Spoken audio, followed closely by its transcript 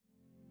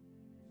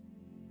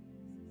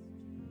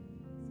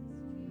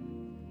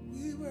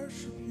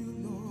worship you,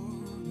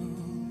 Lord.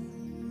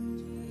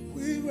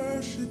 We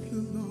worship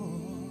you,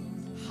 Lord.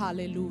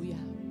 Hallelujah.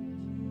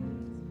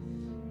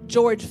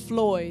 George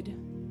Floyd,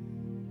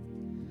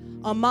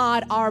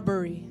 Ahmaud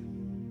Arbery,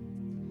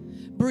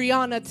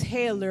 Breonna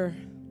Taylor,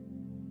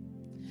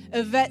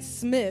 Yvette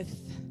Smith,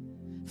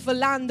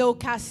 Philando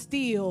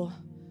Castile,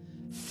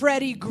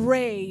 Freddie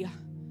Gray,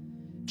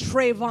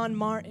 Trayvon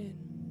Martin.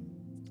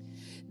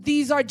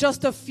 These are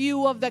just a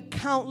few of the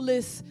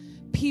countless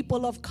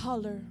people of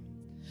color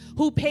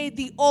who paid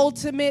the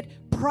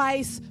ultimate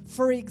price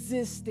for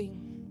existing.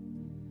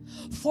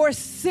 For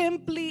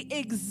simply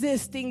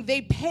existing.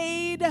 They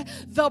paid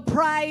the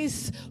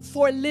price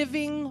for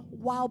living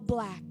while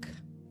black.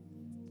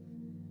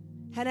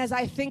 And as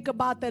I think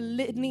about the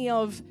litany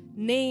of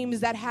names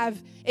that have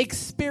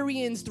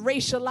experienced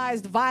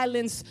racialized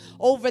violence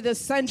over the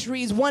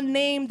centuries, one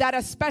name that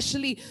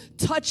especially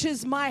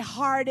touches my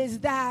heart is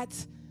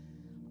that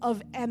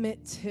of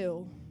Emmett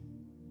Till.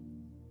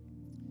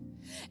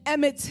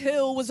 Emmett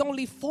Till was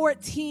only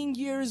 14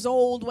 years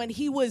old when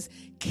he was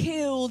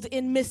killed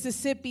in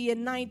Mississippi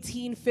in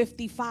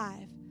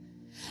 1955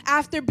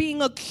 after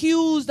being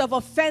accused of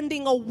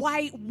offending a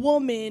white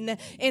woman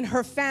in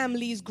her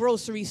family's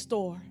grocery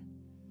store.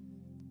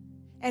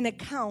 An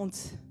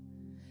account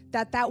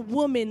that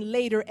woman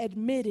later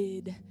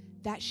admitted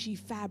that she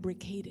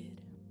fabricated.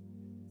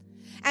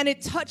 And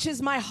it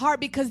touches my heart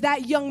because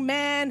that young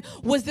man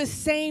was the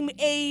same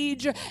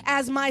age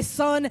as my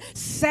son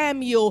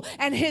Samuel.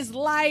 And his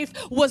life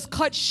was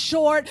cut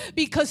short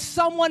because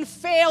someone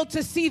failed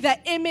to see the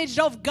image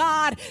of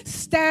God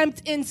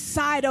stamped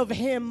inside of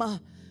him.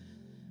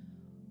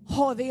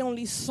 Oh, they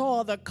only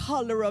saw the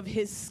color of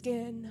his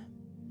skin.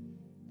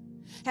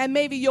 And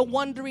maybe you're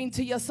wondering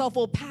to yourself,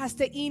 oh,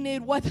 Pastor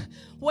Enid,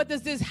 what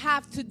does this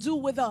have to do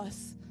with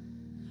us?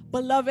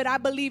 Beloved, I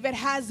believe it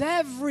has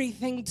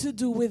everything to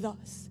do with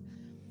us.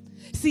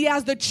 See,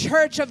 as the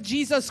church of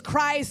Jesus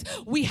Christ,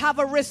 we have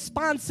a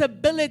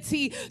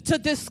responsibility to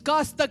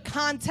discuss the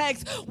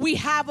context. We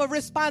have a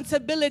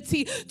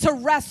responsibility to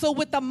wrestle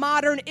with the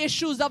modern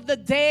issues of the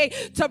day,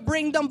 to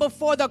bring them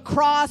before the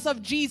cross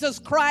of Jesus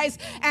Christ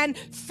and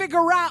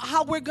figure out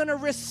how we're going to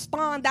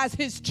respond as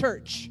his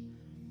church.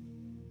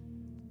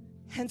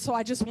 And so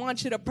I just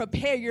want you to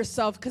prepare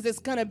yourself because it's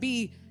going to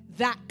be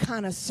that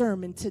kind of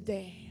sermon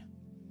today.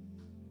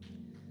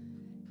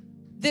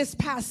 This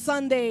past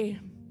Sunday,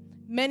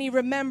 many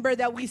remember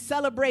that we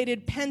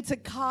celebrated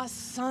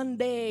Pentecost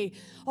Sunday.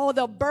 Oh,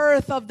 the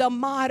birth of the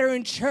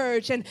modern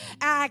church. And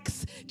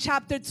Acts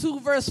chapter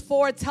 2 verse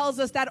 4 tells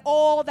us that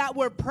all that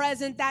were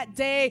present that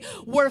day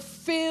were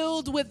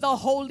filled with the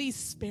Holy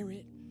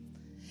Spirit.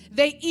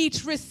 They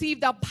each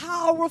received a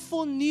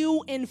powerful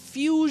new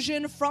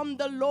infusion from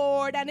the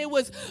Lord. And it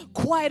was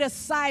quite a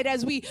sight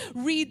as we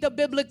read the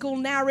biblical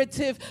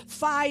narrative.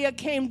 Fire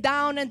came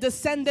down and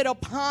descended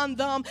upon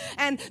them.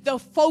 And the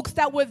folks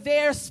that were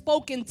there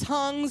spoke in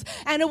tongues.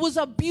 And it was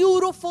a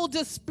beautiful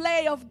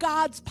display of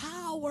God's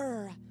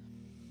power.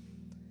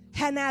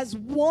 And as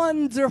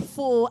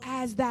wonderful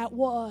as that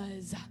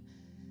was,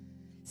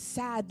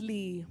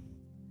 sadly,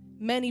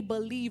 many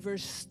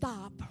believers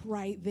stop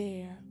right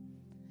there.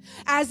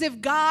 As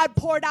if God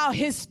poured out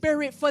his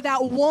spirit for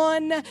that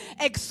one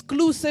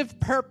exclusive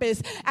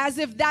purpose. As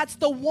if that's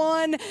the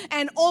one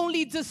and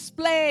only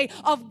display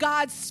of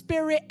God's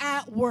spirit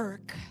at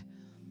work.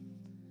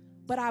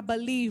 But I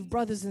believe,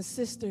 brothers and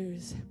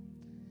sisters,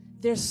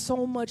 there's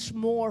so much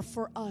more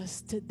for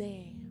us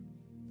today.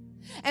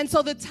 And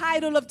so the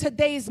title of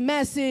today's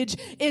message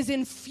is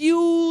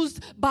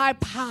Infused by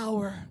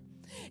Power.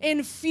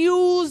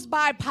 Infused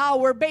by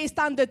power, based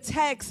on the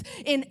text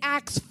in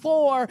Acts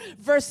 4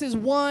 verses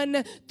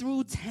 1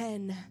 through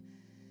 10.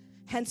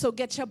 And so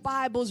get your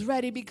Bibles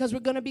ready because we're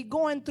going to be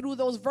going through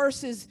those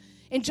verses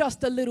in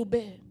just a little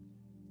bit.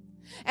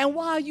 And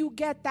while you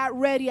get that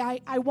ready,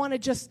 I want to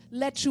just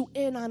let you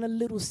in on a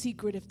little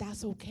secret, if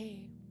that's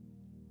okay.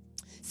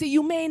 See,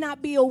 you may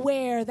not be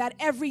aware that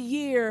every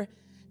year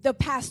the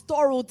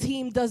pastoral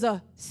team does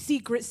a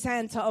secret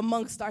Santa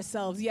amongst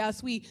ourselves.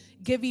 Yes, we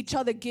give each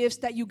other gifts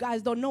that you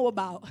guys don't know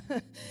about.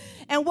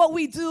 And what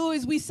we do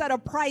is we set a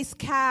price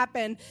cap,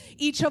 and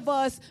each of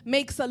us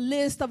makes a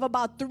list of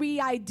about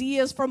 3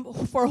 ideas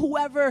for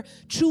whoever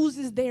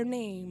chooses their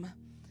name.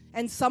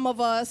 And some of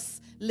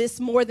us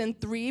list more than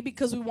 3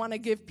 because we want to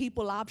give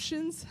people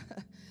options.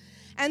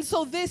 And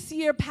so this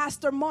year,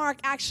 Pastor Mark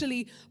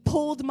actually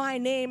pulled my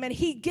name, and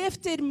he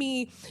gifted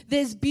me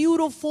this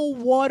beautiful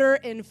water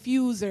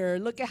infuser.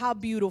 Look at how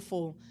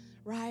beautiful,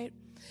 right?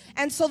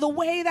 And so the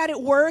way that it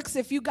works,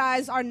 if you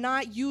guys are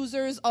not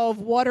users of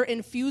water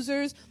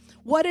infusers,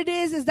 what it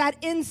is that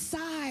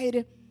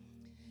inside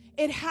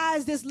it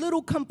has this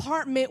little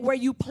compartment where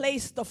you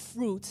place the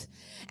fruit.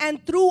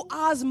 And through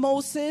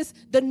osmosis,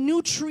 the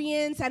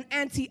nutrients and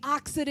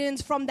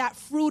antioxidants from that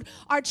fruit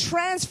are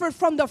transferred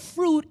from the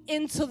fruit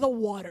into the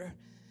water.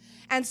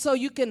 And so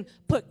you can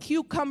put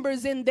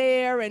cucumbers in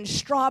there and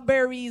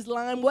strawberries,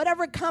 lime,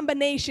 whatever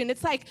combination.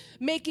 It's like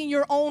making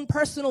your own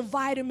personal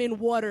vitamin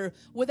water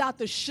without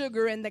the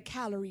sugar and the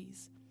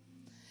calories.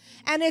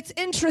 And it's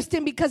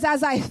interesting because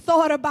as I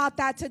thought about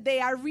that today,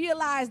 I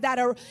realized that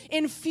an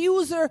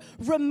infuser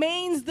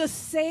remains the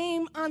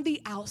same on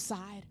the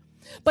outside.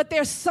 But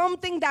there's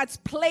something that's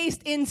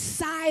placed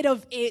inside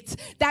of it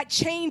that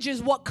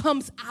changes what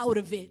comes out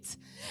of it.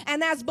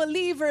 And as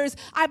believers,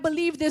 I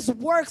believe this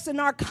works in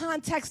our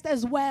context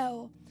as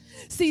well.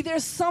 See,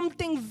 there's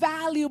something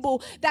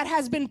valuable that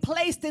has been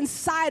placed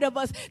inside of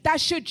us that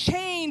should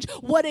change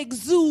what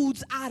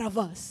exudes out of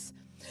us.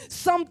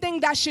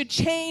 Something that should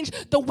change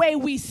the way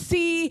we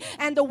see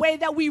and the way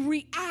that we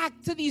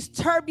react to these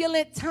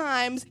turbulent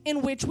times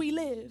in which we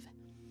live.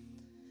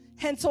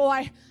 And so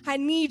I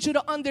need you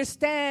to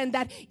understand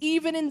that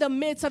even in the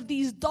midst of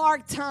these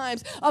dark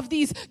times, of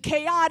these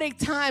chaotic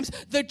times,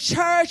 the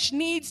church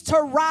needs to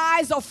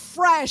rise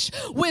afresh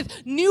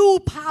with new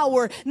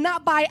power,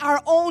 not by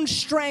our own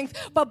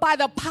strength, but by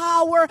the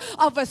power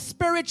of a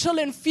spiritual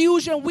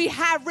infusion we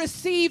have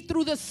received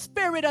through the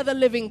Spirit of the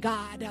living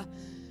God.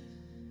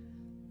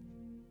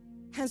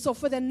 And so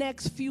for the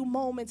next few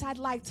moments, I'd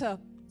like to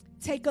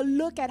take a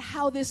look at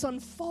how this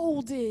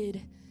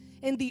unfolded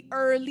in the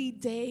early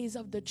days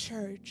of the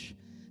church.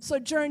 So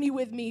journey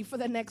with me for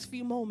the next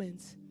few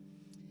moments.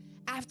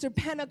 After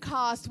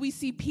Pentecost, we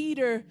see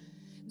Peter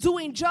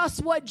doing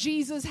just what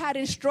Jesus had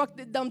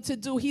instructed them to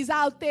do. He's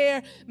out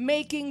there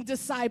making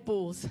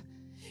disciples.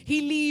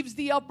 He leaves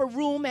the upper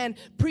room and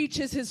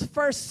preaches his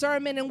first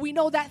sermon, and we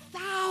know that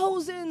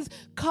thousands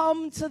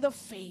come to the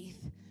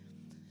faith.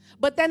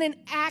 But then in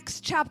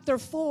Acts chapter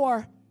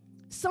 4,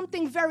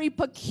 something very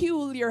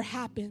peculiar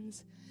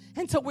happens.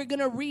 And so we're going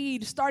to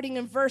read starting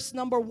in verse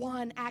number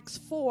 1, Acts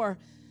 4,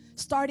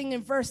 starting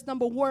in verse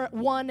number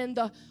 1, and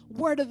the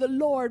word of the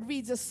Lord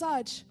reads as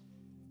such.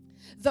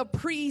 The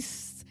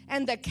priests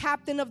and the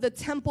captain of the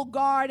temple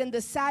guard and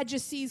the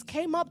Sadducees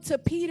came up to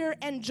Peter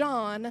and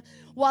John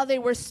while they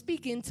were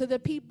speaking to the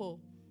people.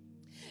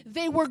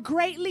 They were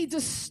greatly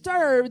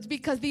disturbed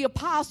because the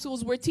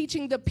apostles were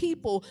teaching the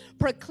people,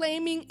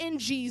 proclaiming in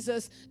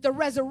Jesus the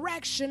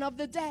resurrection of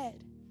the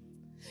dead.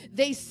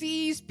 They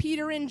seized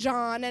Peter and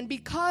John, and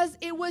because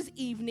it was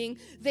evening,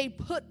 they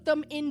put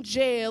them in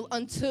jail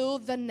until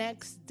the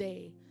next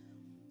day.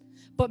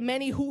 But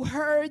many who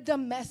heard the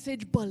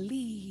message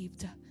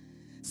believed.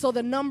 So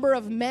the number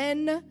of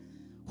men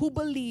who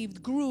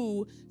believed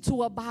grew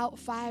to about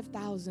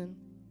 5,000.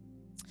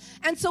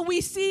 And so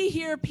we see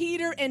here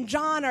Peter and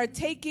John are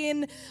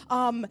taken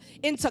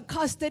into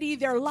custody.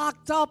 They're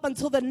locked up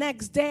until the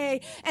next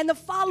day. And the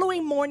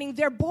following morning,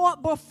 they're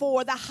brought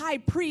before the high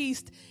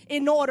priest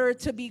in order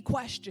to be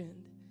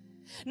questioned.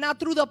 Now,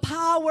 through the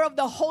power of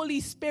the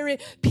Holy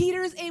Spirit,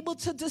 Peter is able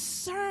to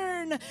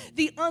discern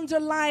the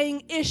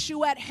underlying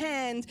issue at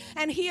hand.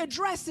 And he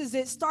addresses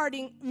it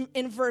starting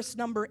in verse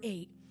number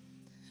 8,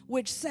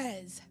 which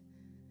says,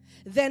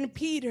 Then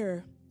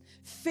Peter,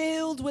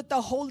 filled with the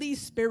Holy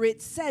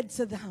Spirit, said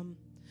to them,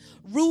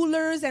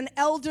 rulers and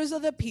elders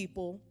of the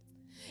people,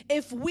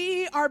 if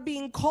we are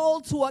being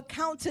called to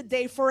account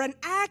today for an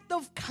act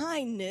of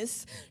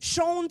kindness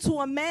shown to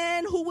a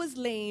man who was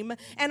lame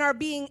and are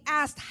being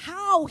asked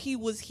how he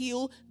was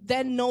healed,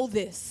 then know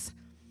this.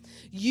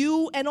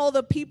 You and all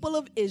the people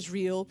of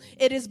Israel,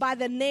 it is by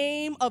the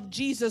name of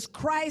Jesus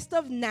Christ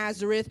of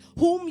Nazareth,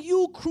 whom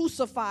you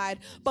crucified,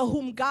 but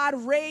whom God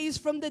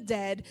raised from the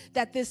dead,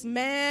 that this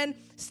man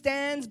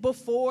stands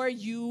before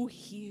you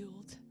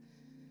healed.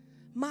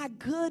 My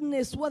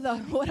goodness, what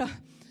a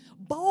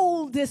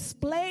bold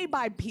display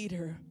by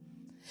Peter.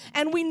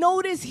 And we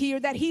notice here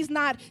that he's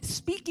not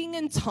speaking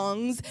in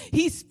tongues.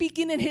 He's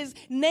speaking in his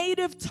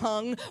native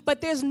tongue,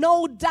 but there's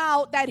no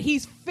doubt that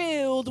he's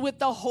filled with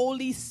the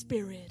Holy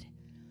Spirit.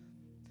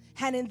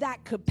 And in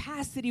that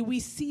capacity,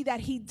 we see that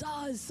he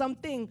does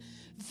something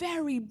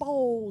very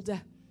bold.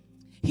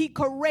 He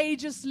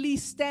courageously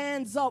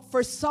stands up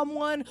for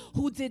someone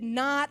who did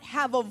not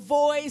have a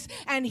voice,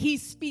 and he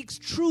speaks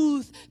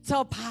truth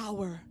to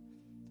power.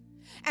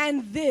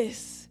 And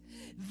this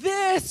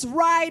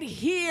right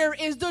here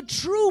is the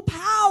true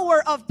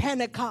power of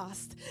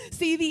Pentecost.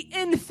 See, the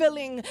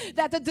infilling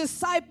that the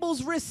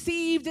disciples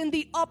received in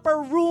the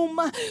upper room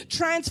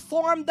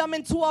transformed them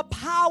into a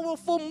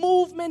powerful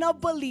movement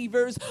of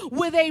believers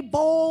with a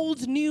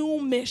bold new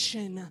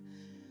mission: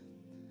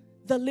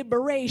 the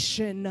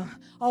liberation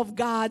of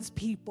God's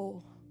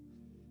people.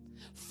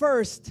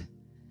 First,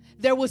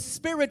 there was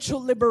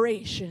spiritual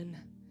liberation.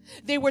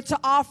 They were to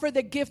offer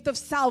the gift of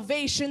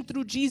salvation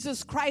through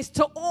Jesus Christ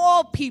to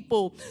all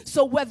people.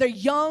 So whether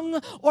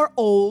young or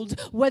old,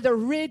 whether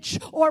rich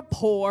or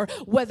poor,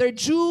 whether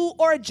Jew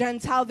or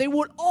Gentile, they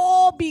would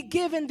all be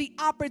given the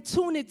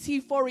opportunity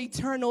for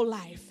eternal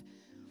life.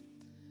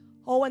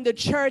 Oh, and the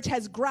church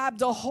has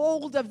grabbed a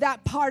hold of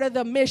that part of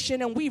the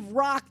mission, and we've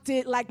rocked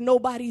it like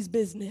nobody's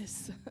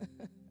business.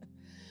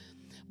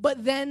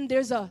 But then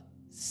there's a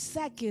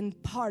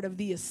second part of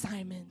the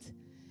assignment.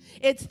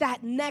 It's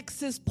that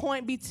nexus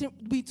point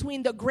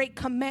between the Great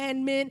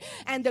Commandment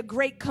and the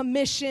Great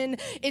Commission.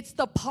 It's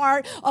the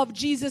part of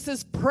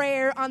Jesus's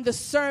prayer on the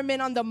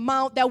Sermon on the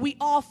Mount that we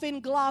often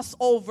gloss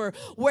over,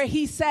 where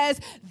he says,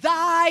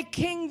 "Thy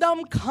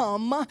kingdom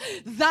come,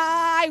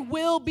 thy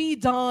will be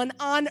done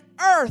on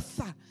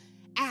earth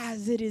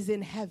as it is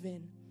in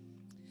heaven."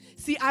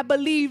 See, I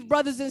believe,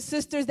 brothers and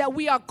sisters, that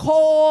we are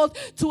called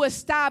to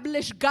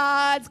establish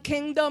God's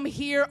kingdom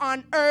here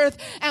on earth,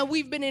 and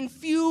we've been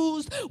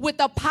infused with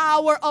the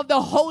power of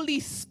the Holy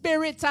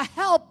Spirit to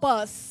help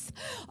us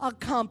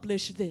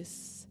accomplish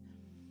this.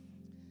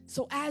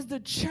 So as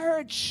the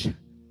church,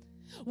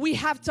 we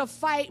have to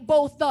fight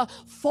both the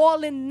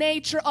fallen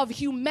nature of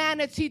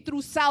humanity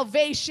through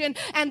salvation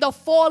and the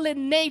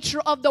fallen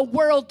nature of the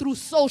world through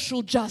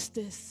social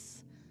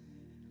justice.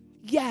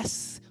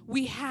 Yes,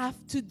 we have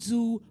to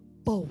do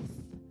both.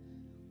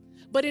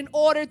 But in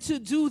order to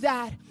do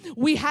that,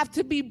 we have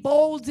to be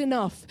bold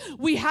enough.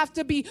 We have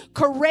to be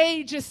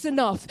courageous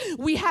enough.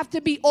 We have to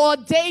be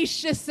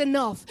audacious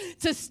enough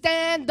to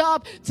stand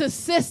up to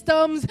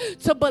systems,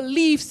 to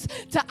beliefs,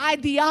 to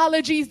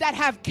ideologies that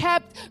have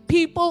kept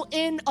people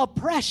in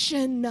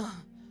oppression.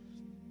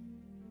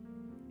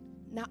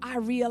 Now, I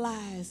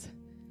realize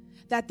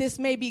that this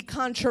may be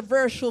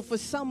controversial for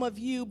some of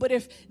you, but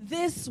if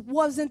this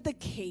wasn't the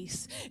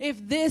case,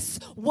 if this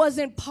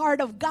wasn't part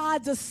of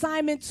God's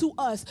assignment to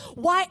us,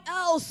 why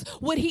else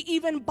would he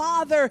even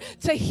bother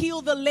to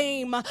heal the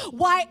lame?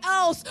 Why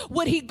else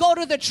would he go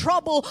to the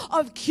trouble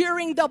of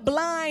curing the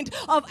blind,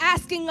 of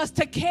asking us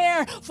to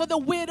care for the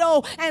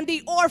widow and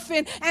the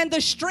orphan and the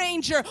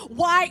stranger?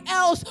 Why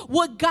else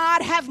would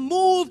God have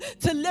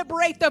moved to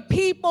liberate the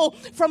people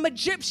from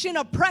Egyptian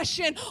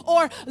oppression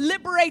or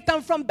liberate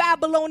them from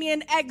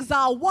Babylonian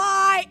exile?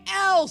 Why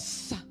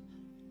else?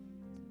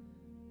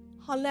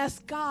 Unless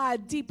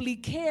God deeply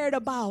cared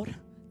about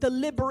the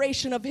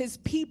liberation of his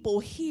people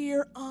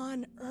here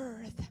on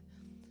earth.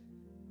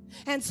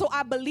 And so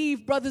I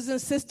believe, brothers and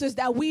sisters,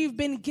 that we've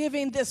been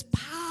given this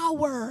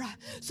power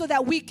so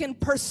that we can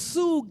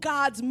pursue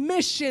God's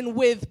mission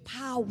with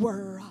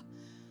power.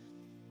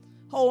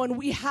 Oh, and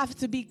we have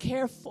to be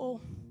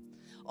careful.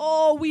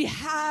 Oh, we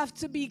have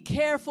to be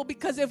careful,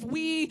 because if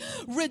we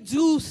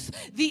reduce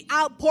the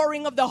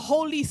outpouring of the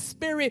Holy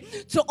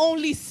Spirit to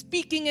only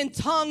speaking in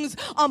tongues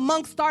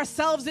amongst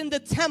ourselves in the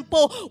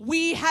temple,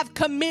 we have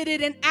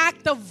committed an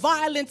act of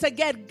violence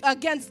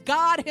against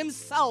God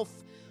himself.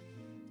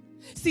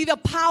 See, the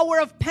power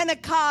of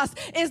Pentecost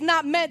is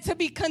not meant to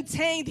be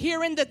contained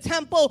here in the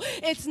temple.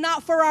 It's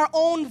not for our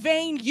own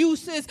vain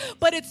uses,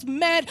 but it's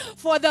meant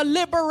for the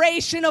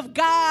liberation of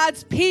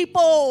God's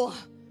people.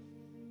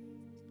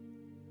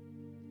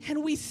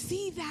 And we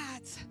see that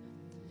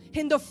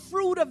in the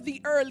fruit of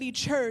the early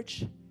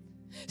church.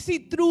 See,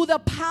 through the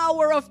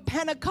power of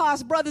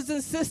Pentecost, brothers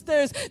and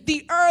sisters,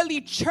 the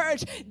early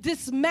church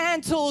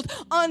dismantled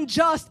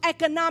unjust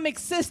economic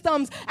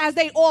systems as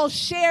they all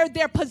shared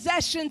their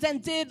possessions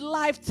and did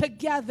life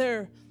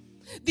together.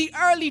 The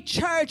early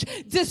church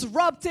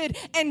disrupted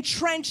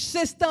entrenched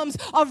systems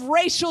of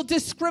racial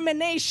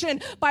discrimination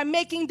by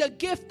making the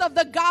gift of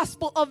the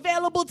gospel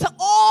available to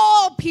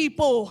all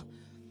people.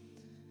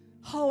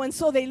 Oh, and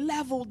so they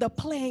leveled the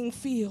playing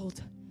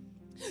field.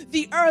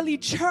 The early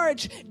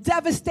church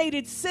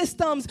devastated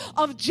systems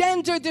of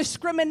gender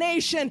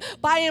discrimination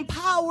by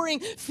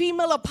empowering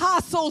female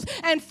apostles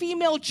and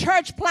female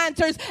church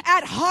planters.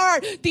 At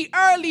heart, the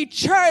early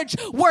church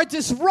were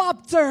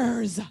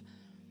disruptors.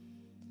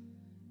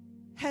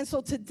 And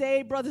so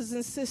today, brothers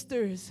and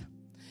sisters,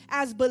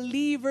 as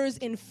believers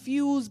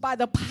infused by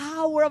the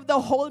power of the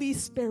Holy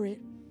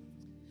Spirit,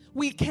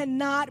 we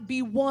cannot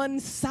be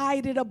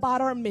one-sided about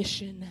our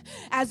mission,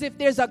 as if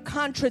there's a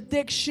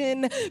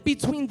contradiction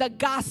between the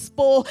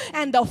gospel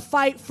and the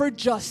fight for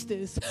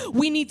justice.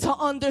 We need to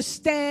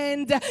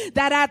understand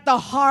that at the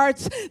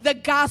heart, the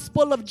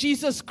gospel of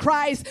Jesus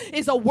Christ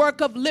is a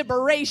work of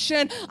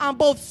liberation on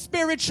both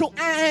spiritual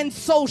and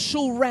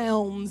social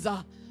realms.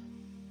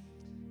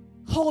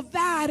 Oh,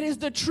 that is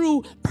the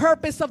true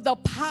purpose of the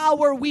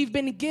power we've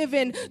been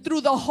given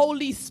through the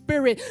Holy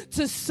Spirit,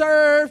 to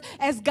serve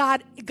as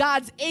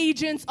God's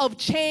agents of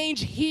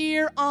change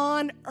here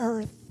on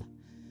earth.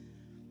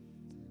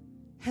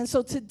 And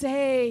so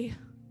today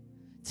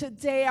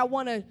I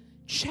want to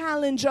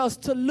challenge us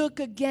to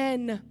look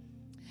again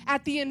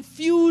at the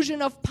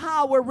infusion of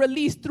power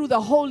released through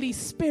the Holy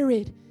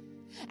Spirit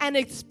and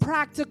its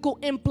practical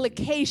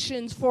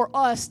implications for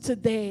us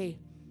today.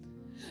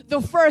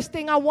 The first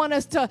thing I want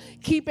us to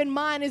keep in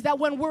mind is that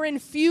when we're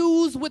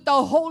infused with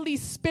the Holy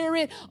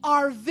Spirit,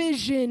 our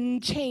vision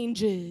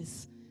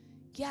changes.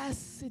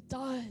 Yes, it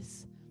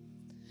does.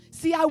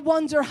 See, I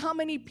wonder how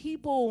many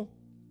people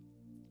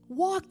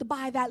walked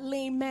by that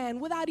lame man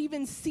without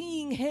even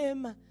seeing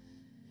him.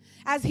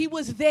 as he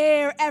was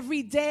there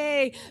every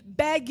day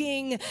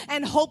begging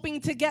and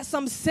hoping to get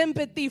some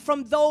sympathy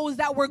from those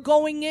that were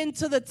going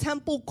into the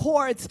temple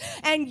courts.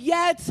 And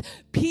yet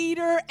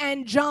Peter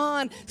and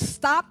John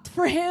stopped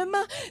for him,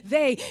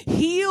 they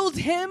healed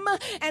him,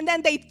 and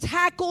then they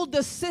tackled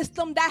the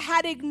system that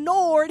had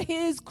ignored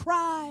his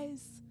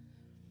cries.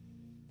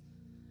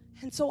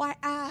 And so I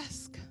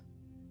ask,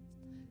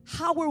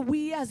 how are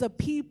we as a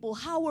people,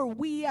 how are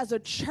we as a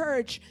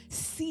church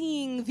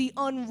seeing the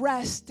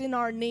unrest in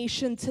our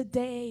nation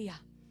today?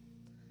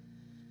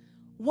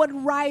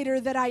 One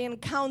writer that I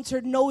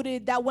encountered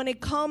noted that when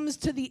it comes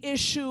to the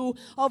issue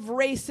of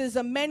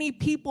racism, many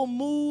people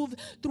move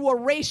through a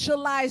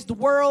racialized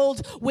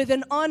world with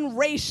an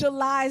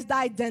unracialized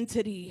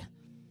identity.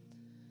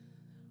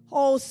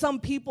 Oh, some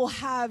people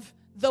have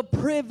the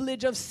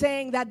privilege of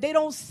saying that they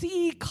don't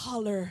see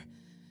color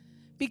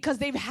because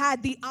they've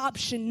had the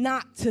option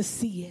not to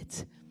see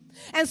it.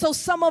 And so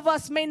some of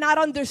us may not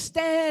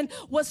understand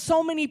what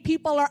so many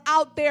people are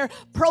out there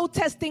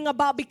protesting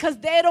about because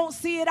they don't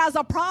see it as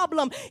a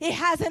problem. It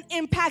hasn't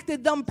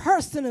impacted them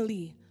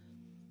personally.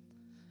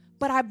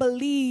 But I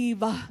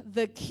believe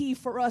the key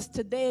for us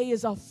today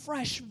is a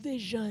fresh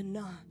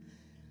vision.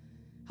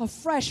 A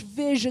fresh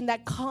vision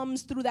that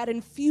comes through that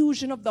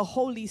infusion of the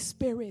Holy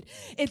Spirit.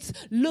 It's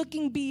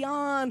looking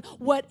beyond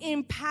what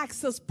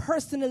impacts us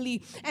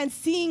personally and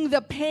seeing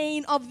the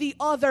pain of the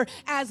other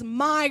as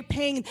my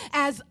pain,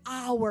 as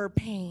our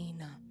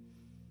pain.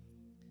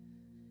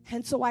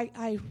 And so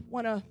I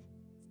want to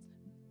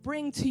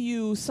bring to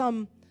you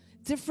some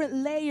different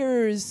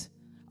layers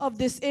of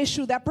this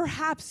issue that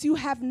perhaps you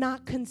have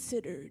not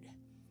considered.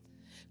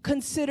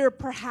 Consider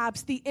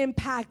perhaps the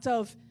impact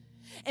of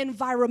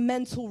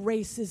environmental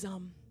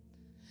racism.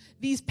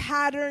 These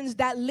patterns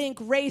that link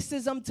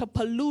racism to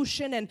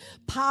pollution and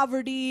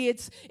poverty,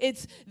 it's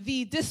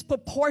the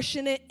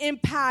disproportionate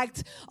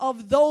impact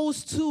of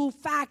those two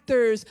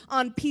factors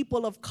on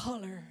people of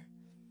color.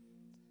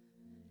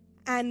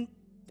 And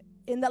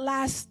in the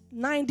last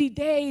 90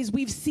 days,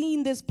 we've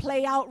seen this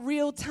play out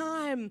real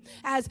time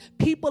as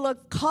people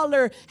of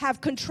color have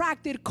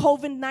contracted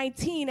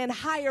COVID-19 at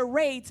higher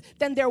rates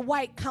than their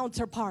white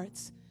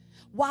counterparts.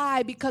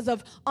 Why? Because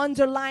of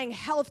underlying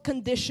health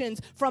conditions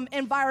from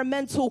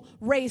environmental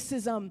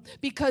racism.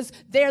 Because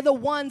they're the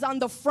ones on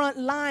the front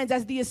lines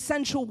as the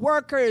essential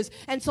workers.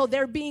 And so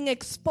they're being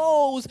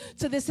exposed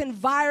to this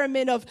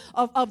environment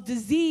of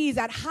disease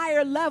at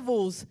higher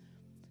levels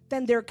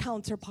than their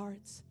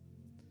counterparts.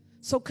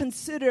 So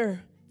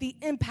consider the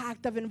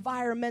impact of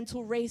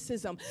environmental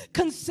racism.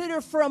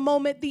 Consider for a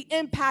moment the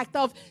impact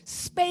of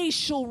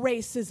spatial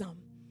racism.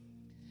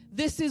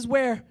 This is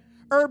where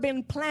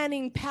urban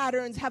planning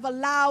patterns have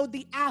allowed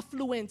the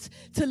affluent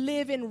to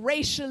live in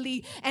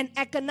racially and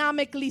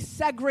economically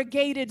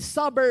segregated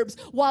suburbs,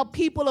 while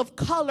people of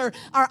color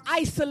are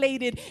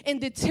isolated in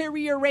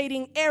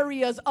deteriorating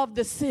areas of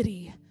the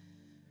city.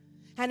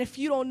 And if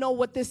you don't know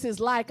what this is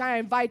like, I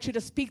invite you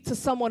to speak to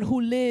someone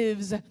who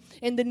lives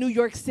in the New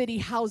York City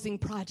housing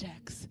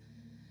projects,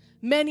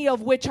 many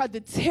of which are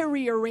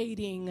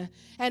deteriorating,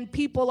 and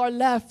people are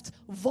left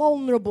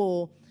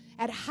vulnerable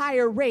at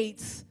higher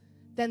rates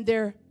than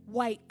their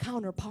white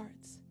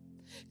counterparts.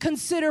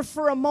 Consider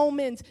for a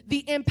moment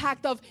the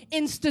impact of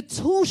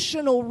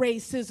institutional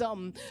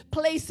racism,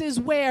 places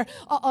where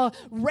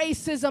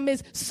racism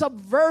is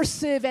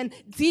subversive and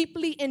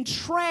deeply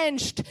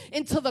entrenched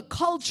into the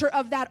culture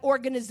of that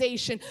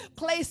organization,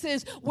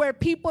 places where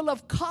people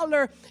of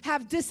color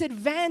have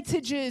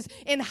disadvantages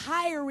in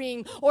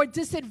hiring or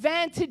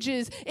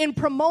disadvantages in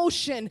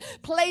promotion,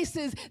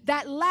 places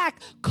that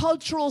lack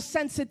cultural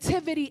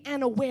sensitivity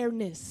and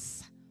awareness.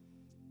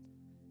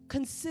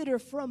 Consider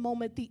for a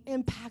moment the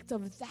impact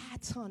of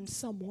that on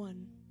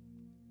someone.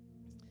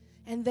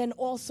 And then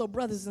also,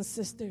 brothers and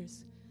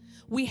sisters,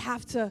 we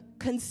have to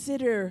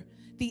consider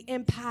the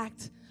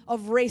impact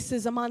of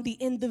racism on the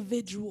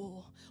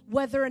individual,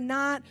 whether or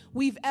not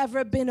we've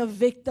ever been a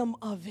victim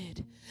of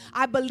it.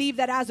 I believe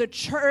that as a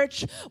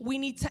church, we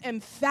need to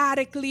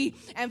emphatically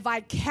and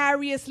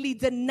vicariously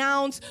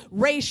denounce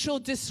racial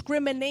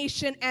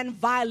discrimination and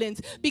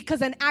violence,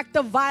 because an act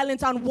of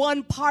violence on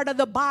one part of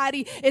the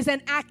body is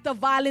an act of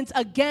violence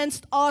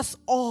against us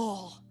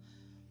all.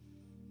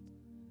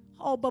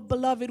 Oh, but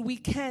beloved, we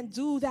can't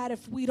do that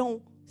if we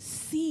don't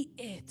see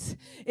it,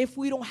 if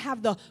we don't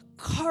have the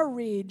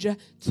courage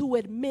to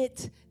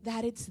admit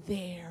that it's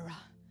there.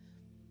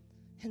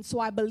 And so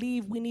I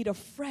believe we need a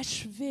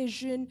fresh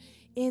vision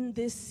in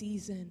this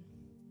season.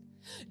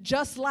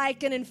 Just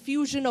like an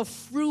infusion of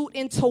fruit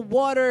into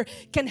water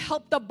can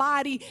help the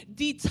body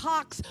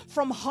detox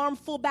from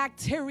harmful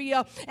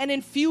bacteria, an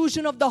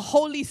infusion of the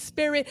Holy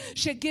Spirit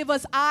should give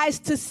us eyes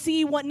to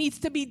see what needs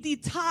to be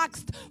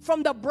detoxed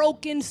from the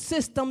broken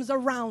systems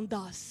around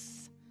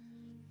us.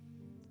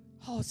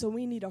 Oh, so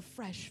we need a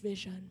fresh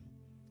vision.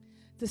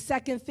 The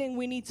second thing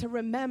we need to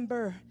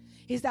remember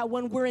is that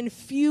when we're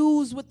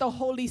infused with the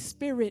Holy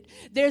Spirit,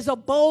 there's a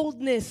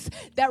boldness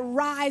that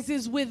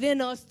rises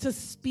within us to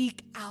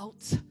speak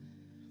out.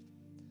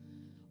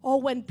 Oh,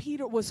 when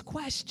Peter was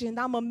questioned,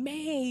 I'm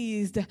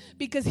amazed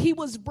because he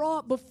was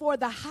brought before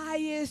the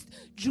highest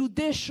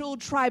judicial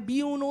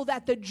tribunal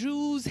that the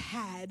Jews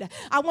had.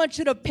 I want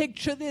you to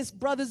picture this,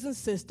 brothers and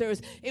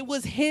sisters. It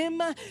was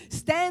him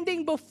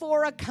standing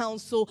before a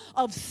council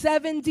of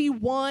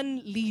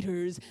 71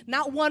 leaders.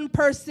 Not one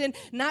person,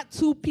 not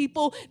two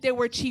people. There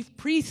were chief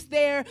priests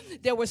there.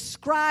 There were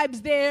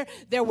scribes there.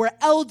 There were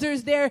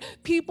elders there.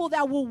 People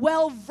that were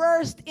well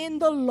versed in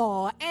the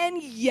law.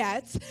 And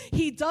yet,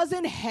 he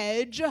doesn't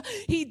hedge.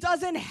 He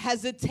doesn't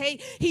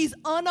hesitate. He's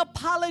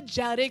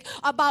unapologetic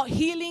about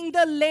healing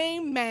the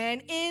lame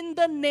man in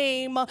the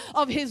name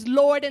of his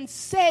Lord and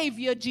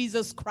Savior,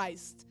 Jesus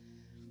Christ.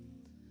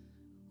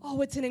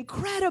 Oh, it's an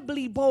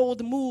incredibly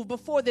bold move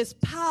before this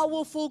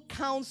powerful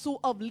council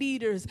of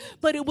leaders,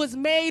 but it was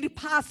made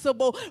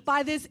possible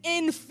by this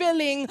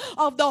infilling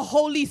of the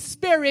Holy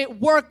Spirit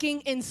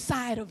working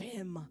inside of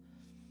him.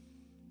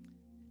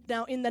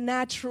 Now, in the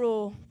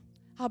natural,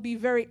 I'll be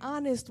very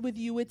honest with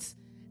you, it's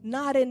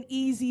not an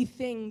easy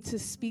thing to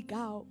speak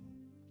out.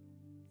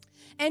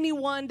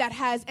 Anyone that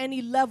has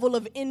any level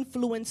of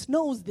influence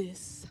knows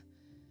this.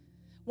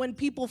 When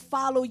people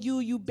follow you,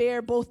 you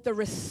bear both the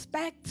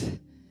respect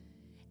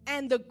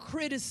and the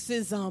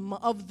criticism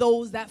of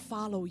those that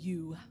follow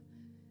you.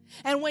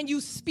 And when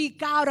you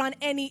speak out on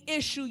any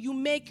issue, you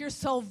make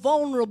yourself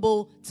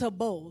vulnerable to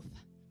both.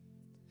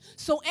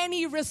 So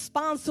any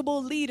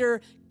responsible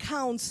leader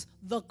counts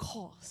the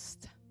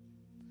cost.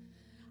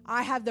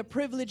 I have the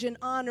privilege and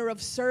honor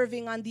of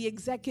serving on the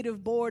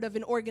executive board of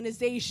an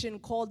organization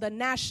called the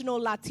National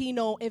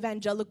Latino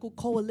Evangelical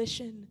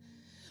Coalition.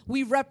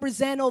 We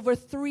represent over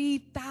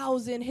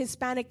 3,000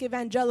 Hispanic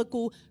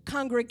evangelical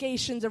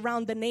congregations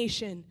around the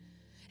nation.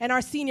 And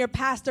our senior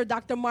pastor,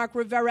 Dr. Mark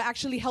Rivera,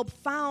 actually helped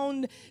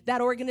found that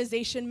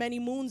organization many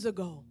moons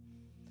ago.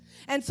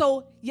 And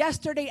so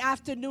yesterday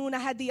afternoon, I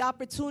had the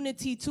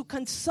opportunity to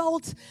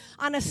consult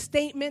on a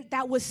statement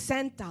that was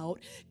sent out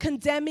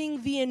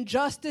condemning the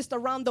injustice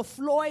around the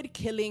Floyd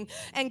killing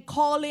and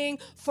calling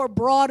for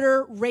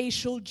broader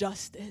racial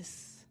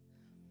justice.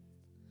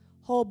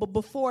 Oh, but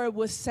before it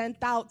was sent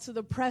out to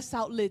the press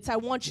outlets, I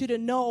want you to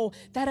know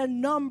that a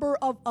number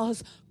of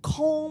us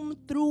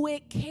combed through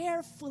it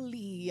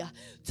carefully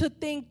to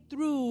think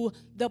through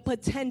the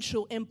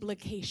potential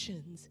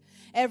implications.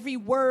 Every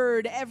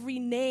word, every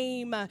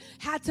name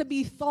had to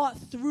be thought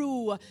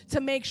through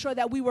to make sure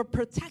that we were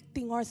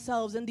protecting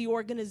ourselves and the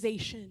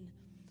organization.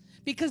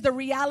 Because the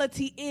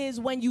reality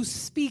is when you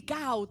speak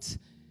out,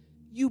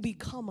 you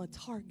become a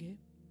target.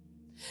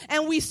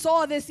 And we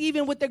saw this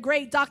even with the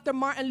great Dr.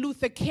 Martin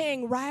Luther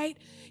King, right?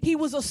 He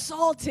was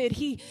assaulted.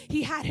 He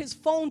had his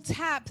phone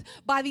tapped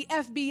by the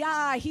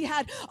FBI. He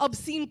had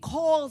obscene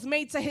calls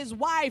made to his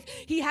wife.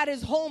 He had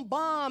his home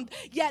bombed.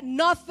 Yet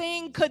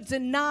nothing could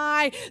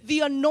deny the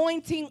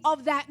anointing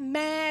of that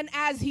man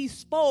as he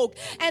spoke.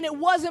 And it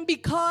wasn't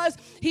because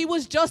he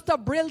was just a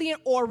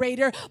brilliant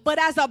orator, but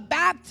as a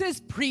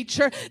Baptist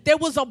preacher, there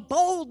was a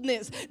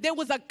boldness, there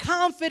was a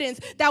confidence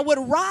that would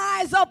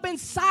rise up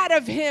inside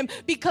of him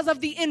because of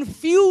the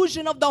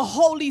infusion of the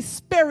Holy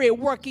Spirit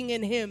working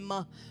in him.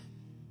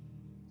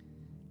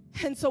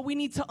 And so we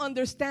need to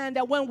understand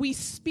that when we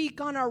speak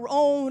on our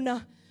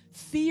own,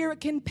 fear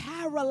can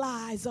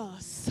paralyze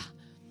us.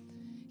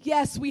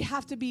 Yes, we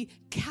have to be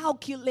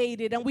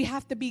calculated and we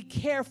have to be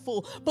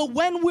careful. But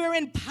when we're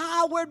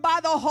empowered by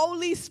the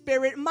Holy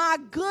Spirit, my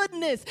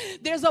goodness,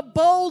 there's a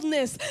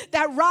boldness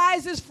that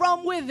rises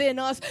from within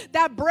us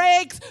that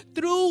breaks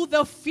through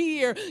the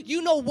fear.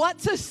 You know what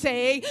to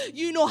say.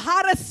 You know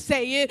how to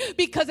say it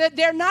because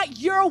they're not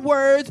your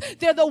words.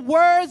 They're the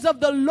words of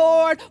the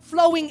Lord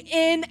flowing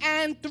in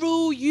and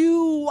through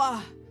you.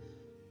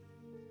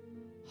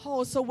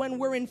 Oh, so when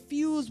we're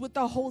infused with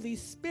the Holy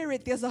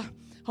Spirit, there's a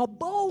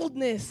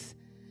boldness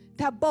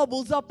that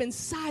bubbles up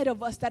inside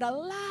of us that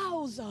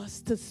allows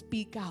us to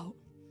speak out.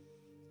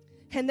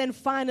 And then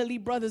finally,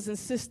 brothers and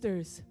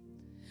sisters,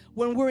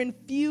 when we're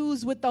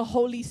infused with the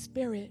Holy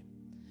Spirit,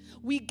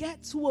 we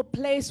get to a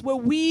place where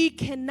we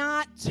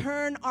cannot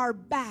turn our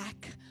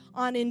back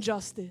on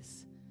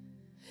injustice.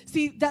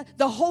 See,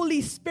 the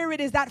Holy Spirit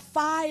is that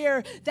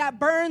fire that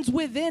burns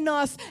within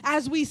us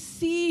as we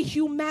see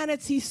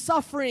humanity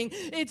suffering.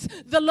 It's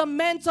the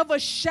lament of a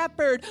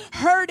shepherd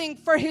hurting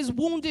for his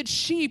wounded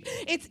sheep.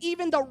 It's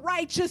even the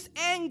righteous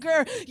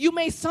anger you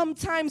may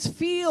sometimes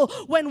feel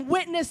when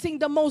witnessing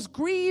the most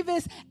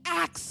grievous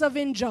acts of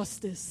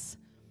injustice.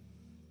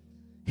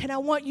 And I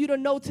want you to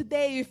know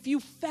today, if you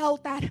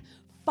felt that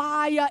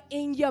fire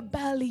in your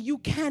belly, you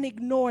can't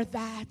ignore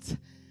that.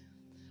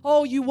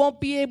 Oh, you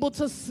won't be able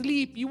to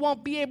sleep. You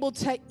won't be able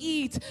to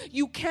eat.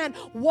 You can't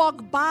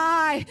walk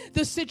by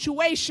the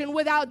situation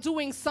without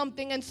doing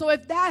something. And so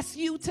if that's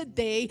you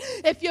today,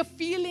 if you're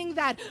feeling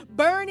that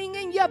burning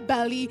in your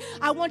belly,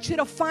 I want you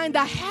to find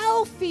a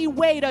healthy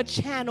way to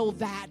channel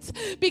that,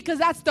 because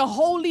that's the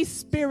Holy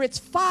Spirit's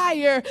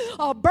fire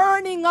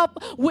burning up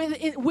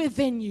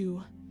within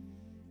you.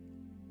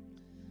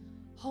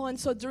 Oh, and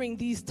so during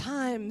these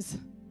times,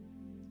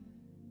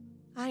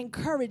 I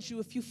encourage you,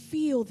 if you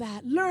feel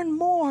that, learn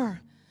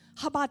more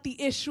about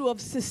the issue of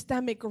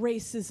systemic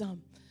racism.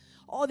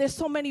 Oh, there's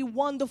so many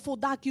wonderful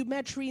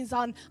documentaries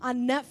on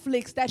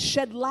Netflix that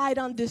shed light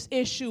on this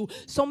issue.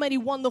 So many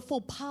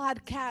wonderful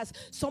podcasts,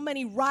 so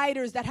many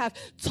writers that have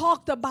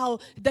talked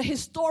about the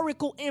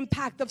historical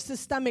impact of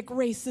systemic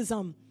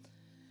racism.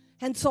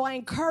 And so I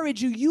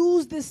encourage you,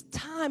 use this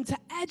time to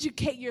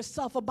educate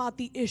yourself about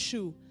the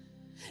issue.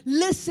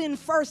 Listen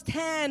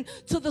firsthand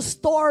to the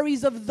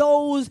stories of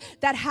those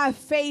that have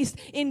faced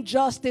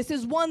injustice.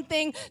 It's one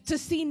thing to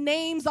see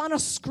names on a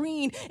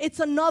screen. It's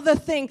another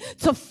thing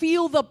to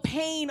feel the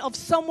pain of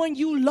someone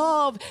you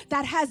love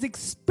that has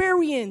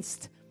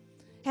experienced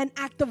an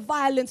act of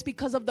violence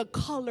because of the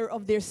color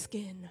of their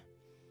skin.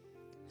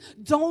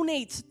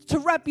 Donate to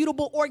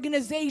reputable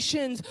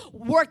organizations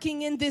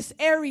working in this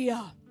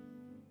area.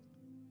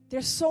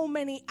 There's so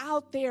many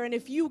out there, and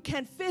if you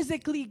can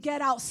physically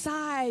get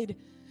outside,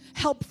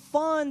 help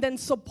fund and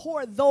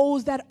support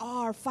those that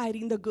are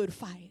fighting the good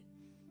fight.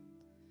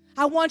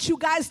 I want you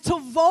guys to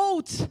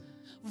vote.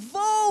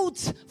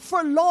 Vote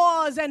for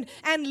laws and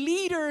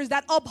leaders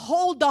that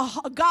uphold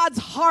God's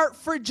heart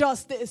for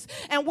justice.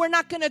 And we're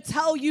not going to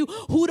tell you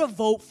who to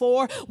vote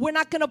for. We're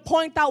not going to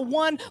point out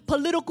one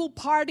political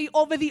party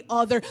over the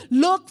other.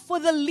 Look for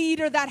the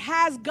leader that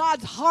has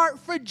God's heart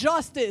for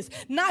justice,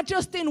 not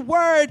just in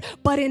word,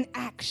 but in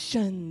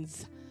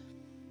actions.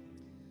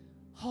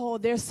 Oh,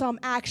 there's some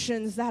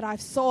actions that I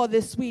saw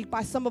this week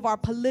by some of our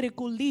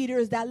political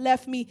leaders that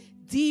left me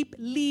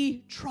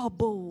deeply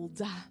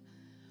troubled.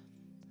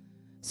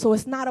 So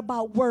it's not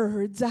about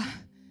words.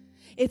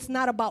 It's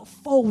not about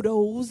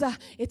photos.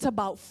 It's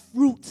about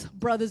fruit,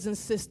 brothers and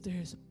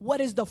sisters. What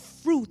is the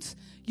fruit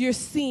you're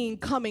seeing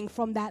coming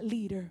from that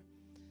leader?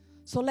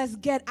 So let's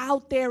get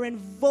out there and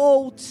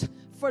vote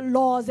for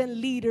laws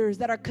and leaders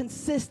that are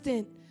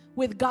consistent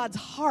with God's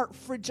heart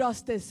for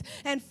justice.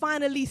 And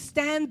finally,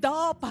 stand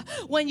up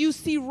when you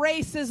see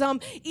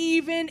racism,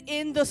 even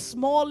in the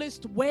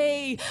smallest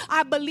way.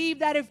 I believe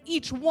that if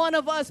each one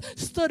of us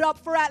stood up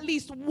for at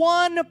least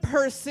one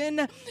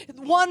person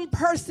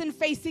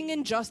facing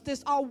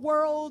injustice, our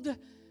world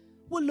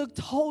would look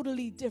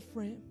totally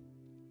different.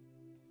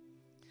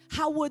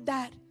 How would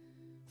that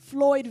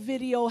Floyd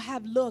video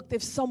have looked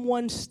if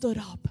someone stood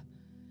up?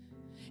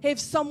 If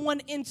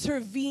someone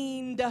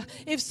intervened,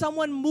 if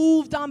someone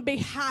moved on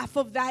behalf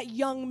of that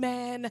young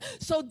man.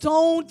 So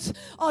don't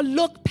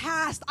look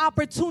past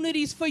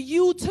opportunities for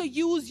you to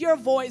use your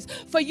voice,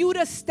 for you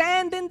to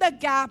stand in the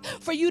gap,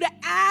 for you to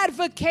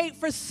advocate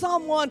for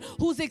someone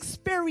who's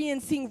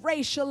experiencing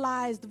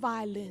racialized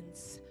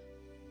violence.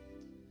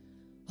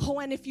 Oh,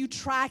 and if you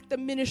track the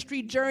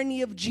ministry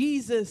journey of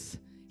Jesus,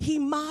 he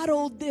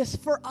modeled this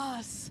for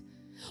us.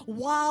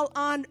 While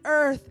on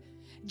earth,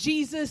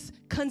 Jesus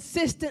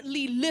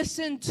consistently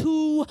listened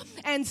to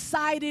and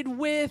sided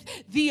with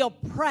the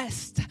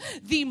oppressed,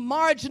 the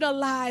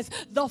marginalized,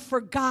 the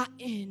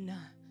forgotten.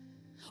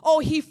 Oh,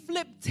 he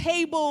flipped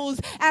tables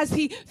as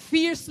he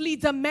fiercely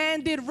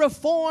demanded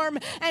reform,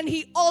 and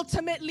he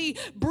ultimately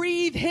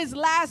breathed his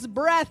last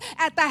breath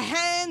at the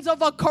hands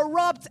of a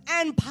corrupt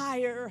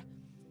empire.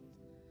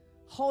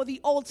 Oh,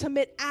 the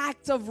ultimate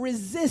act of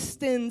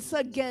resistance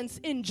against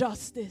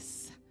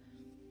injustice.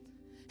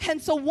 And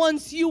so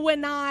once you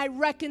and I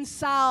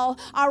reconcile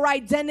our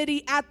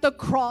identity at the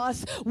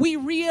cross, we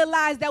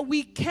realize that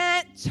we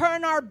can't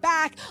turn our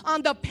back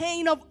on the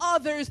pain of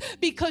others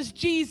because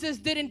Jesus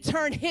didn't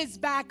turn his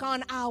back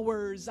on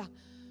ours.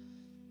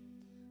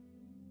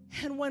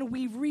 And when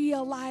we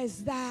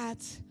realize that,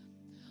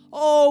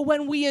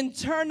 when we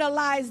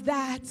internalize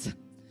that,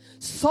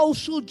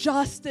 social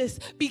justice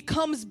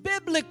becomes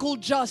biblical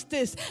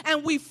justice,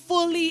 and we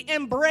fully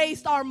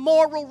embrace our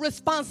moral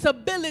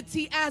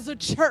responsibility as a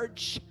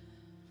church.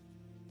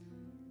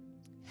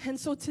 And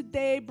so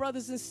today,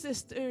 brothers and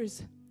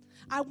sisters,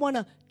 I want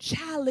to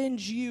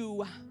challenge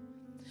you.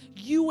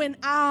 You and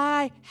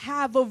I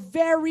have a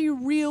very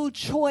real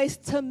choice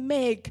to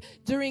make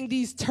during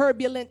these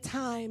turbulent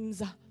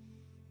times.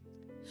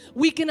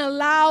 We can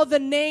allow the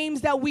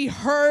names that we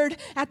heard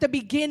at the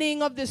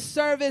beginning of this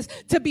service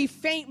to be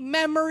faint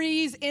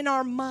memories in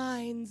our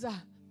minds.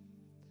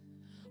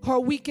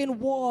 Or we can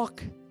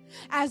walk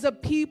as a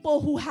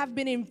people who have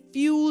been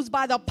infused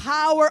by the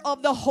power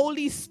of the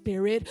Holy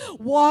Spirit,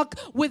 walk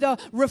with a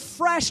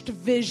refreshed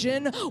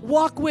vision,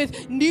 walk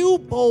with new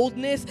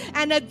boldness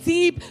and a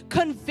deep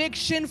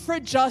conviction for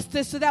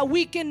justice, so that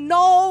we can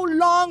no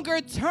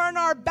longer turn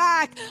our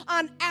back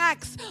on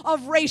acts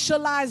of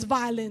racialized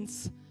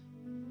violence.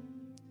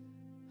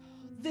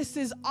 This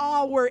is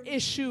our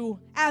issue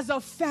as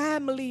a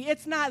family.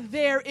 It's not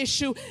their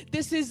issue.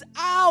 This is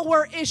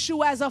our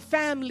issue as a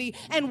family,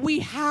 and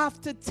we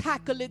have to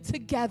tackle it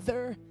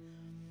together.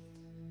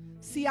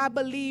 See, I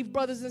believe,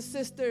 brothers and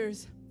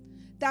sisters,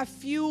 that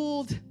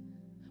fueled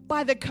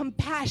by the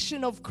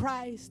compassion of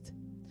Christ,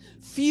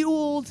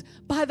 fueled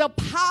by the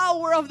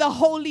power of the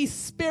Holy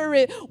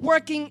Spirit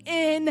working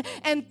in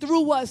and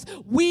through us.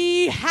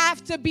 We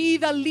have to be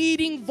the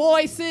leading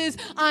voices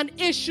on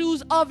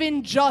issues of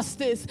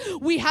injustice.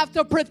 We have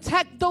to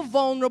protect the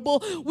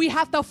vulnerable. We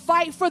have to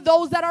fight for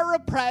those that are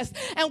oppressed.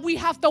 And we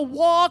have to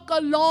walk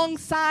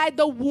alongside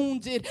the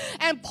wounded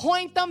and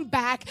point them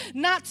back,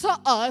 not to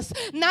us,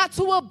 not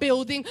to a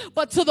building,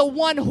 but to the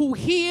one who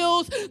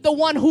heals, the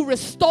one who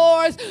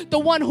restores, the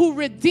one who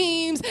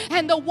redeems,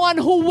 and the one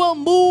who will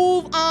move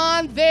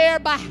on their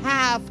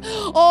behalf.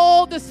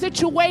 Oh, the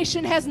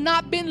situation has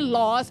not been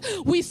lost.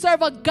 We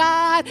serve a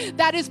God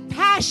that is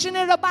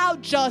passionate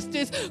about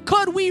justice.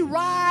 Could we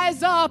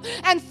rise up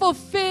and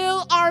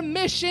fulfill our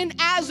mission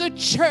as a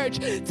church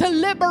to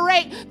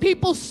liberate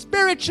people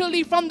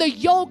spiritually from the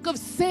yoke of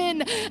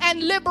sin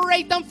and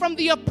liberate them from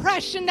the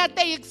oppression that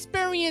they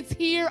experience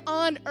here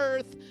on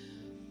earth?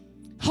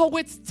 Oh,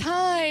 it's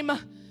time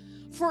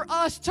for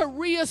us to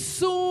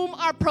reassume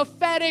our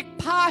prophetic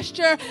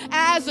posture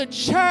as a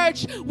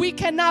church. We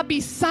cannot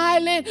be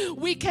silent.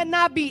 We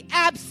cannot be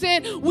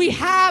absent. We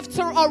have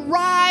to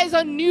arise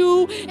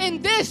anew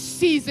in this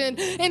season,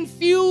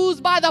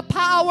 infused by the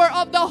power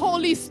of the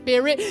Holy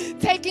Spirit,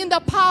 taking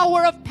the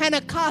power of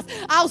Pentecost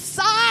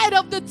outside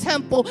of the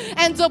temple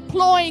and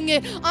deploying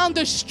it on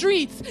the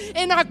streets,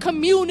 in our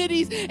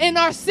communities, in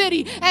our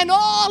city, and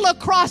all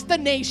across the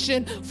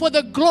nation for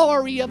the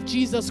glory of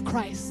Jesus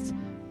Christ.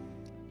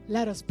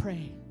 Let us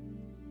pray.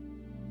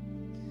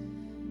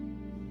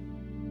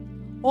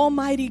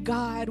 Almighty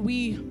God,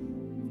 we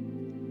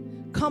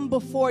come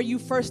before you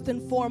first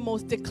and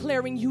foremost,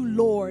 declaring you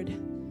Lord.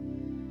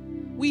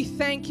 We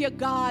thank you,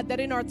 God,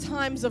 that in our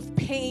times of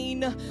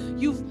pain,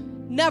 you've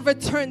never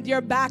turned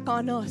your back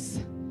on us.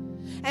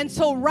 And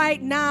so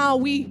right now,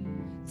 we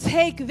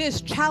take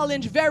this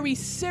challenge very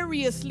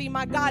seriously,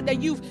 my God,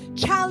 that you've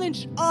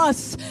challenged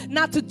us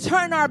not to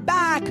turn our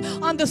back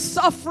on the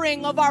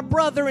suffering of our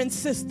brother and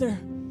sister.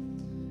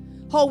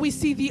 Oh, we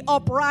see the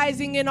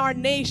uprising in our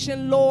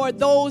nation, Lord,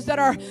 those that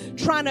are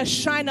trying to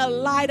shine a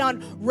light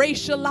on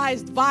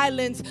racialized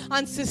violence,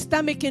 on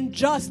systemic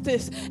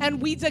injustice. And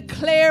we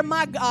declare,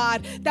 my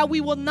God, that we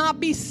will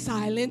not be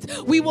silent.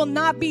 We will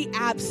not be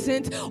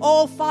absent.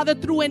 Oh, Father,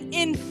 through an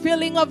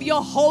infilling of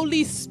your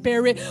Holy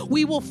Spirit,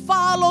 we will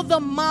follow the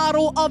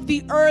model of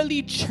the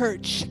early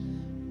church.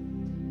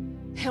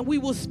 And we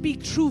will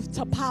speak truth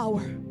to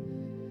power.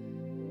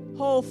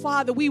 Oh,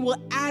 Father, we will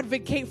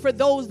advocate for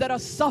those that are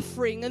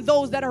suffering and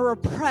those that are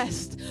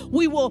oppressed.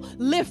 We will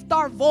lift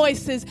our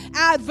voices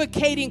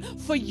advocating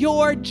for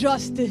your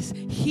justice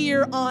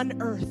here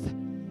on earth.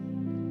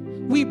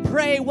 We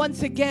pray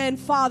once again,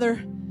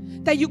 Father,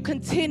 that you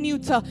continue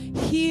to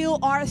heal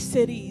our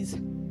cities,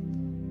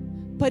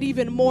 but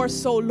even more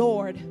so,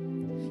 Lord,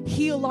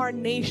 heal our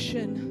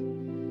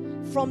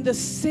nation from the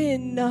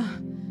sin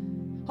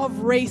of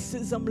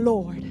racism,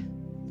 Lord.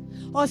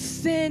 A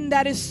sin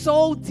that is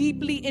so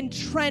deeply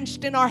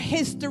entrenched in our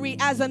history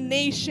as a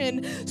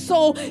nation,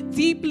 so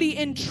deeply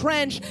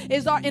entrenched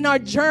in our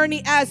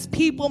journey as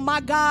people,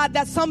 my God,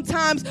 that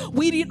sometimes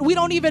we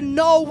don't even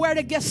know where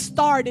to get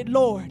started,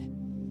 Lord.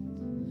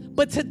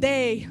 But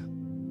today,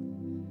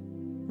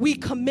 we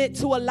commit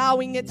to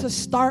allowing it to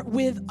start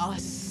with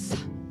us.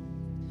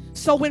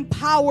 So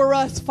empower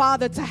us,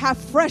 Father, to have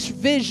fresh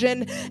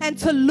vision and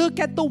to look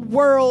at the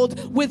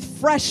world with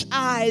fresh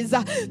eyes,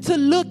 to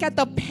look at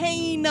the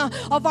pain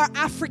of our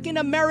African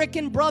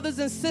American brothers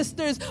and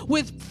sisters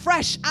with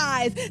fresh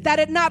eyes, that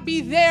it not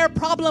be their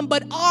problem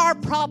but our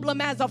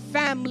problem as a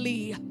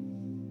family.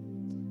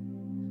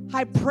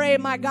 I pray,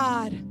 my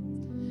God,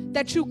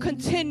 that you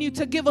continue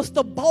to give us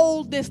the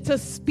boldness to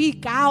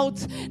speak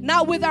out,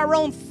 not with our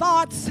own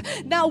thoughts,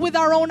 not with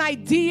our own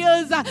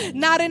ideas,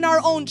 not in our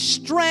own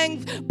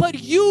strength,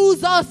 but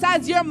use us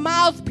as your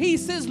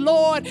mouthpieces,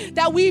 Lord,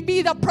 that we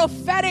be the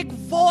prophetic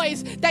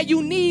voice that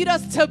you need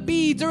us to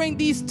be during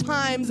these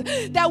times,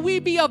 that we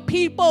be a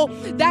people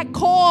that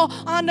call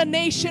on the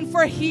nation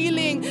for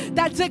healing,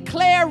 that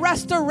declare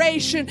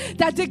restoration,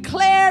 that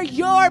declare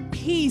your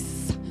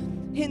peace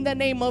in the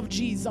name of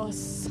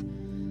Jesus.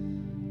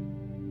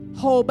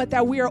 Oh, but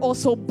that we are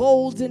also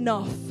bold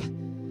enough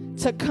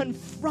to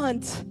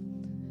confront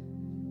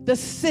the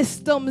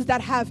systems that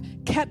have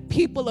kept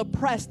people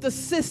oppressed, the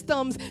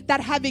systems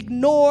that have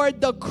ignored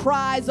the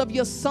cries of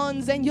your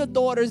sons and your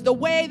daughters, the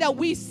way that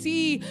we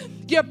see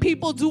your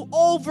people do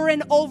over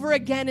and over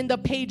again in the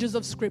pages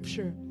of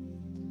Scripture.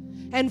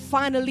 And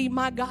finally,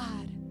 my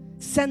God,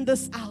 send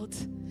us out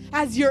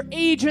as your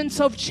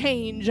agents of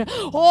change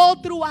all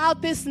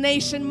throughout this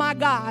nation, my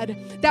God,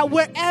 that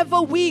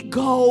wherever we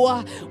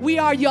go, we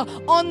are your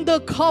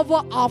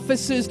undercover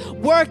officers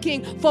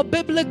working for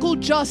biblical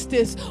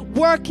justice,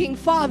 working,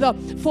 Father,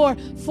 for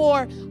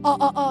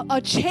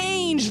a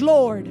change,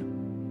 Lord,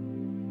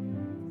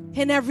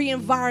 in every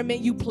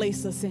environment you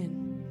place us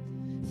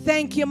in.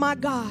 Thank you, my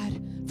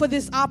God, for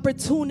this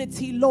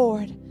opportunity,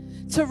 Lord,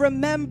 to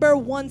remember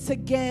once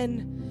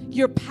again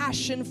your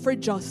passion for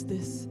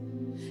justice.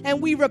 And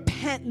we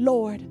repent,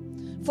 Lord,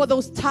 for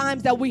those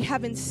times that we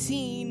haven't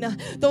seen,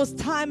 those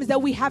times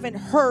that we haven't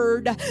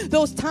heard,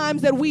 those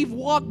times that we've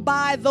walked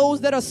by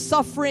those that are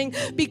suffering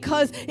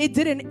because it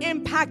didn't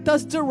impact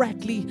us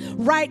directly.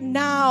 Right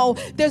now,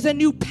 there's a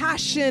new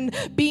passion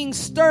being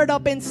stirred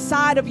up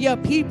inside of your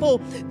people.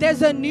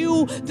 There's a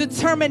new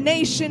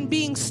determination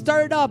being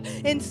stirred up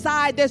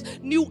inside. There's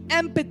new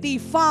empathy,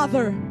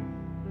 Father.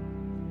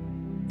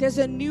 There's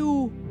a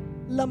new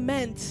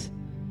lament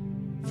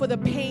for the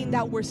pain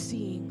that we're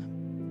seeing.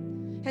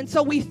 And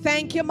so we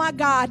thank you, my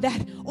God,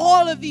 that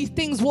all of these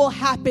things will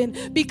happen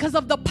because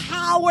of the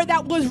power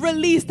that was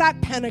released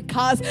at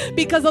Pentecost,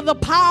 because of the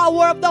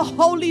power of the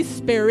Holy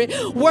Spirit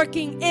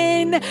working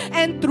in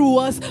and through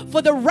us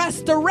for the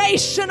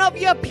restoration of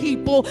your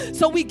people.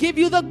 So we give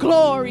you the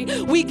glory,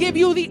 we give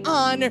you the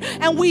honor,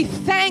 and we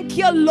thank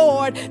you,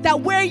 Lord,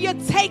 that where you're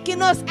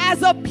taking us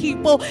as a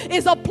people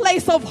is a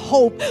place of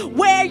hope.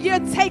 Where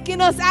you're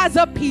taking us as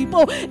a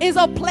people is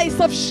a place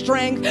of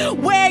strength.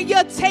 Where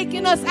you're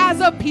taking us as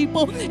a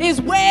people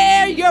is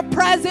where your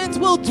presence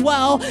will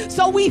dwell.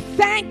 So we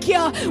thank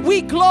you.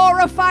 We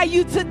glorify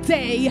you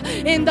today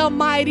in the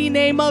mighty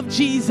name of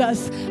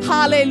Jesus.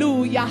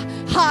 Hallelujah.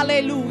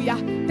 Hallelujah.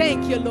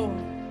 Thank you, Lord.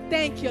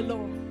 Thank you,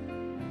 Lord.